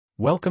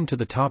Welcome to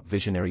the Top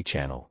Visionary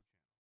channel.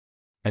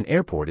 An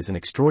airport is an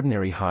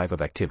extraordinary hive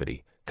of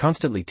activity,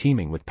 constantly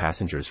teeming with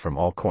passengers from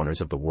all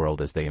corners of the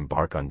world as they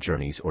embark on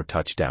journeys or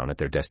touch down at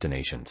their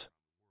destinations.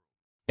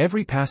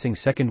 Every passing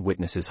second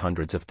witnesses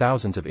hundreds of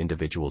thousands of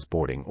individuals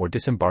boarding or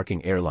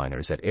disembarking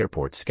airliners at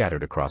airports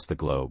scattered across the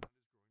globe.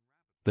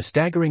 The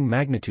staggering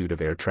magnitude of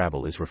air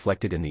travel is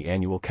reflected in the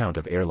annual count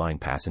of airline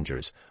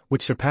passengers,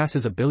 which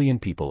surpasses 1 billion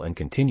people and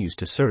continues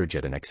to surge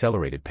at an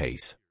accelerated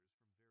pace.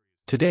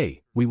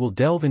 Today, we will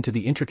delve into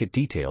the intricate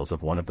details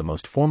of one of the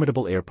most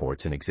formidable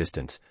airports in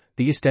existence,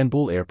 the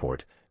Istanbul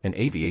Airport, an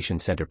aviation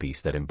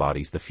centerpiece that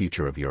embodies the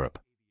future of Europe.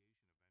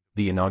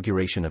 The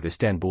inauguration of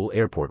Istanbul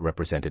Airport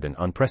represented an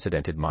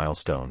unprecedented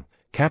milestone,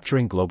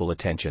 capturing global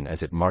attention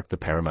as it marked the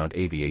paramount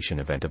aviation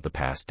event of the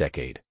past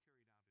decade.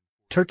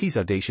 Turkey's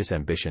audacious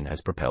ambition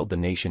has propelled the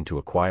nation to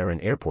acquire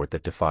an airport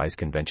that defies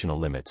conventional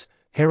limits,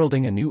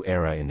 heralding a new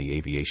era in the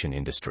aviation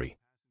industry.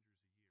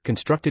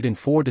 Constructed in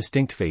 4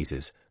 distinct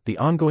phases, the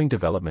ongoing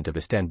development of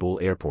Istanbul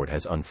Airport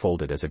has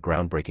unfolded as a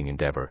groundbreaking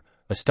endeavor,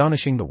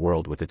 astonishing the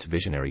world with its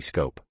visionary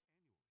scope.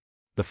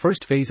 The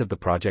first phase of the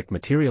project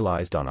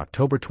materialized on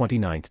October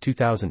 29,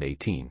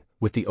 2018,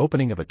 with the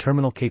opening of a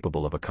terminal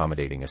capable of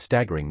accommodating a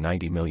staggering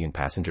 90 million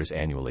passengers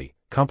annually,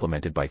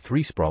 complemented by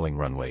 3 sprawling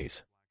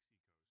runways.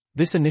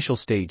 This initial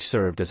stage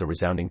served as a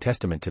resounding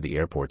testament to the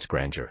airport's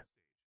grandeur.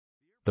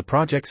 The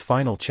project's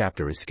final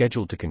chapter is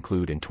scheduled to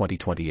conclude in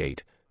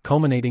 2028,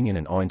 culminating in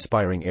an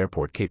awe-inspiring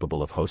airport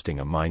capable of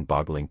hosting a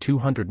mind-boggling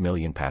 200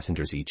 million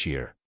passengers each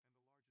year.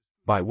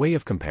 By way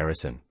of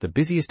comparison, the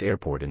busiest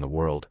airport in the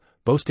world,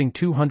 boasting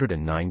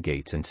 209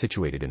 gates and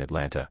situated in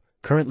Atlanta,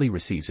 currently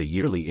receives a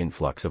yearly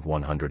influx of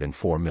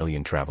 104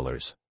 million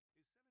travelers.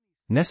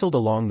 Nestled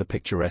along the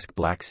picturesque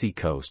Black Sea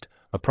coast,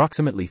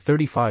 approximately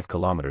 35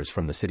 kilometers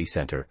from the city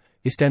center,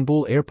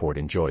 Istanbul Airport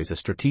enjoys a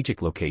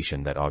strategic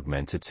location that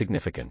augments its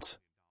significance.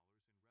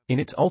 In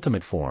its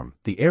ultimate form,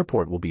 the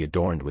airport will be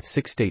adorned with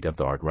 6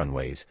 state-of-the-art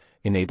runways,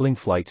 enabling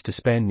flights to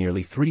span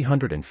nearly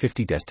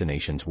 350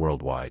 destinations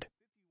worldwide.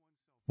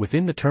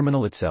 Within the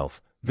terminal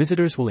itself,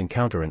 visitors will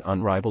encounter an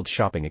unrivaled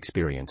shopping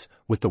experience,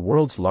 with the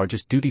world's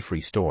largest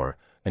duty-free store,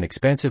 an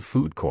expansive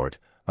food court,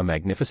 a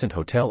magnificent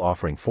hotel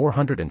offering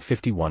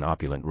 451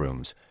 opulent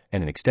rooms,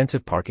 and an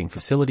extensive parking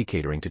facility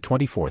catering to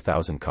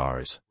 24,000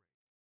 cars.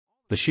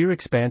 The sheer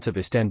expanse of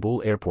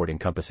Istanbul Airport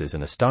encompasses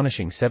an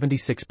astonishing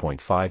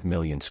 76.5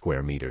 million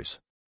square meters.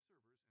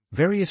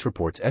 Various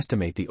reports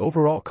estimate the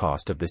overall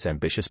cost of this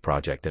ambitious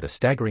project at a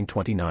staggering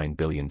 $29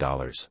 billion.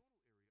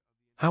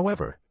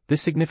 However,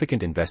 this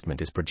significant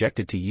investment is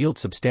projected to yield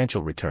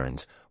substantial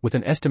returns, with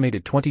an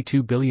estimated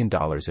 $22 billion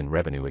in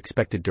revenue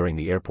expected during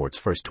the airport's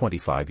first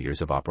 25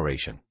 years of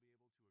operation.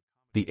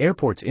 The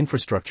airport's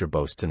infrastructure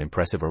boasts an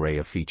impressive array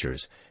of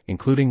features,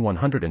 including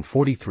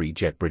 143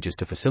 jet bridges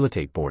to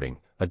facilitate boarding,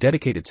 a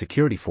dedicated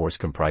security force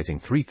comprising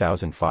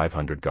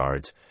 3,500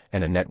 guards,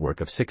 and a network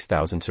of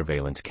 6,000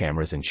 surveillance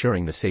cameras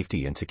ensuring the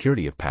safety and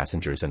security of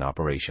passengers and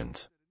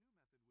operations.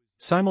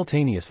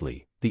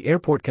 Simultaneously, the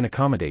airport can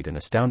accommodate an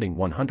astounding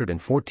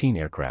 114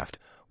 aircraft,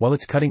 while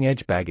its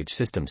cutting-edge baggage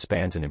system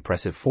spans an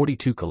impressive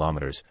 42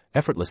 kilometers,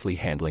 effortlessly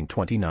handling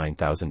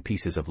 29,000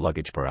 pieces of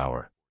luggage per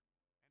hour.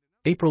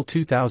 April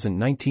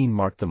 2019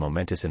 marked the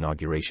momentous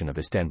inauguration of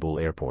Istanbul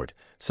Airport,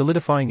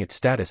 solidifying its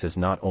status as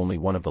not only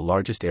one of the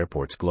largest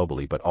airports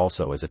globally but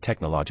also as a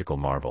technological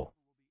marvel.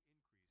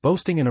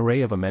 Boasting an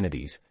array of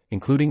amenities,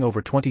 including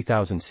over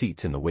 20,000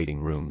 seats in the waiting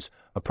rooms,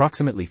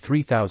 approximately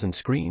 3,000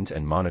 screens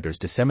and monitors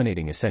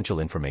disseminating essential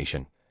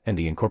information, and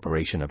the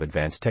incorporation of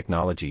advanced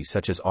technologies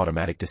such as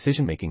automatic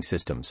decision-making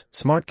systems,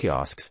 smart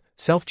kiosks,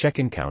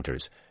 self-check-in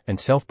counters, and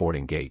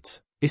self-boarding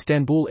gates,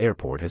 Istanbul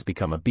Airport has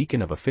become a beacon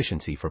of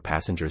efficiency for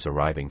passengers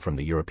arriving from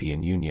the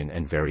European Union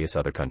and various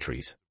other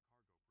countries.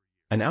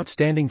 An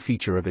outstanding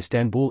feature of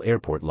Istanbul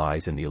Airport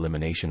lies in the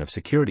elimination of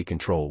security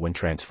control when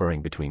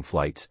transferring between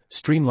flights,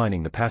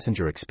 streamlining the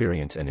passenger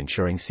experience and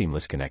ensuring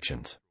seamless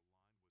connections.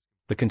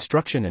 The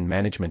construction and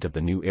management of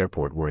the new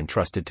airport were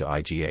entrusted to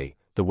IGA,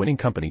 the winning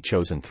company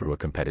chosen through a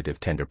competitive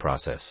tender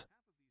process.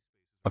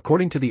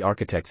 According to the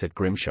architects at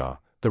Grimshaw,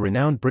 the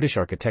renowned British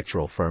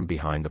architectural firm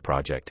behind the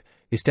project,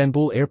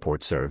 Istanbul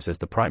Airport serves as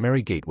the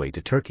primary gateway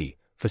to Turkey,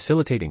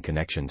 facilitating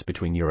connections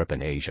between Europe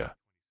and Asia.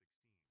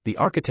 The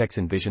architects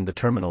envisioned the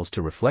terminals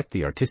to reflect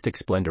the artistic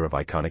splendor of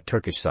iconic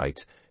Turkish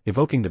sites,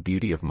 evoking the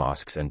beauty of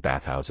mosques and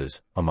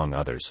bathhouses, among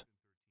others.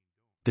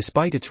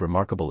 Despite its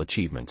remarkable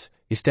achievements,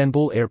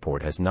 Istanbul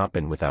Airport has not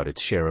been without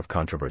its share of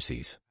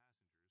controversies.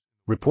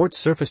 Reports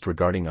surfaced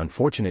regarding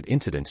unfortunate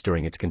incidents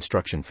during its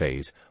construction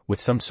phase,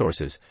 with some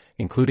sources,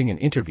 including an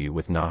interview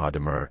with Naha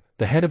Demir,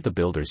 the head of the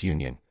builders'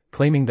 union,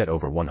 claiming that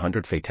over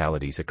 100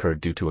 fatalities occurred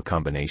due to a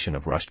combination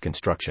of rushed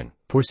construction,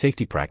 poor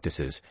safety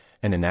practices,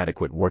 and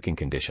inadequate working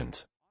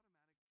conditions.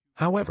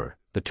 However,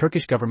 the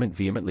Turkish government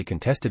vehemently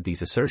contested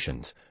these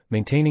assertions,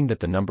 maintaining that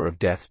the number of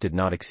deaths did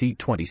not exceed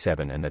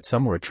 27 and that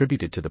some were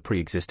attributed to the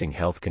pre-existing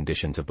health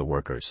conditions of the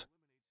workers.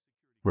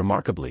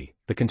 Remarkably,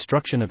 the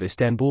construction of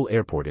Istanbul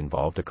Airport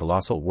involved a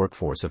colossal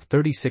workforce of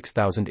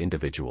 36,000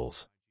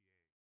 individuals.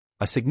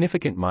 A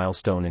significant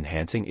milestone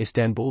enhancing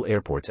Istanbul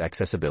Airport's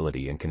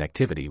accessibility and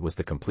connectivity was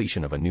the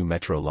completion of a new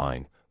metro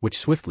line, which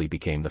swiftly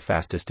became the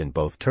fastest in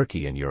both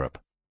Turkey and Europe.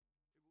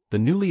 The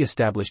newly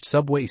established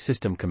subway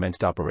system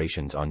commenced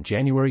operations on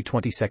January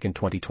 22,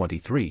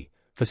 2023,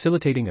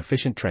 facilitating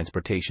efficient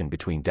transportation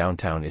between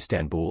downtown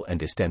Istanbul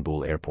and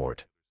Istanbul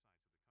Airport.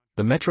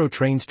 The metro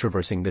trains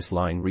traversing this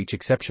line reach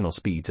exceptional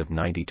speeds of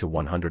 90 to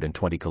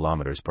 120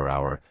 km per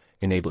hour,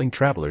 enabling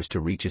travelers to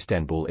reach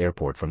Istanbul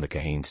Airport from the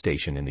Cahane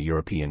station in the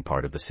European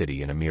part of the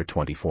city in a mere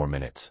 24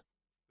 minutes.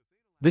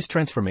 This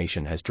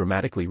transformation has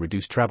dramatically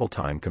reduced travel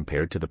time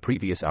compared to the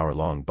previous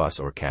hour-long bus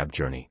or cab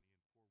journey.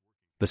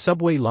 The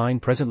subway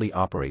line presently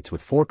operates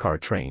with 4-car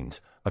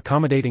trains,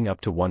 accommodating up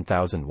to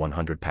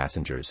 1,100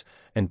 passengers,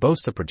 and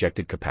boasts a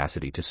projected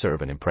capacity to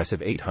serve an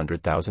impressive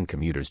 800,000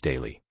 commuters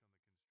daily.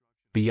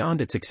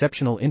 Beyond its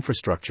exceptional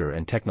infrastructure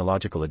and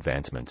technological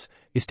advancements,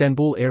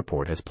 Istanbul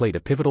Airport has played a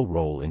pivotal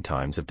role in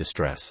times of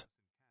distress.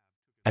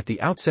 At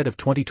the outset of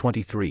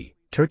 2023,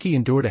 Turkey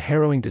endured a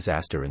harrowing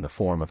disaster in the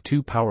form of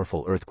 2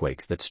 powerful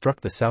earthquakes that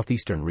struck the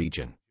southeastern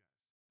region.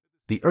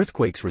 The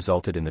earthquakes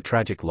resulted in the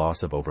tragic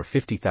loss of over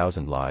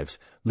 50,000 lives,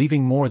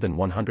 leaving more than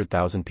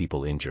 100,000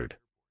 people injured.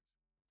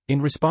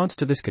 In response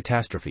to this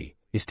catastrophe,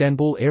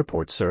 Istanbul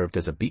Airport served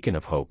as a beacon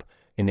of hope,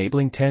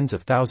 enabling tens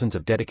of thousands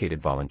of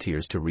dedicated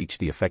volunteers to reach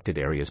the affected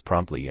areas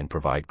promptly and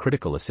provide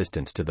critical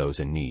assistance to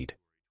those in need.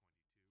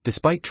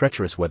 Despite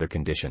treacherous weather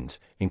conditions,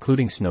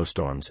 including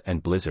snowstorms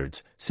and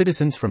blizzards,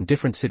 citizens from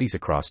different cities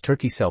across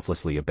Turkey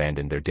selflessly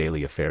abandoned their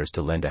daily affairs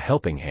to lend a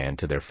helping hand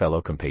to their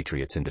fellow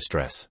compatriots in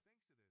distress.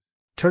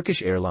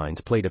 Turkish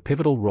Airlines played a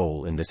pivotal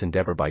role in this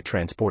endeavor by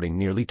transporting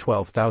nearly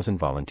 12,000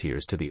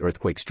 volunteers to the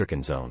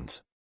earthquake-stricken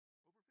zones.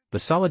 The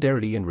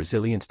solidarity and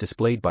resilience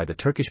displayed by the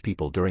Turkish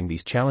people during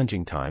these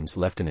challenging times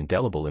left an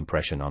indelible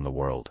impression on the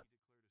world.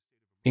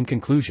 In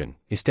conclusion,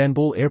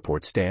 Istanbul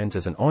Airport stands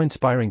as an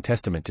awe-inspiring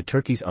testament to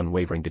Turkey's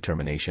unwavering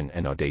determination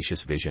and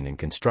audacious vision in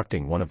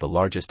constructing one of the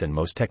largest and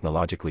most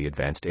technologically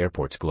advanced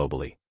airports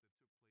globally.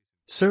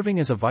 Serving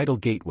as a vital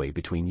gateway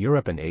between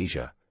Europe and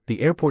Asia,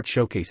 the airport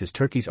showcases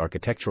Turkey's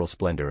architectural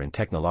splendor and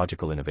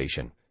technological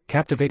innovation,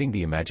 captivating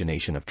the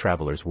imagination of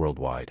travelers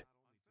worldwide.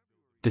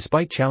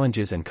 Despite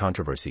challenges and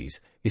controversies,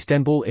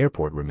 Istanbul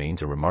Airport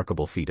remains a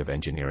remarkable feat of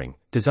engineering,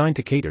 designed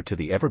to cater to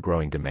the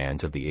ever-growing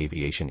demands of the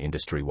aviation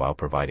industry while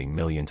providing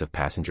millions of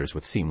passengers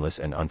with seamless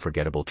and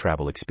unforgettable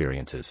travel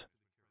experiences.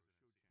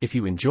 If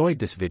you enjoyed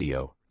this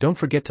video, don't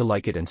forget to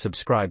like it and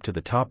subscribe to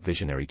the Top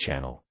Visionary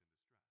channel.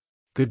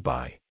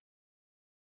 Goodbye.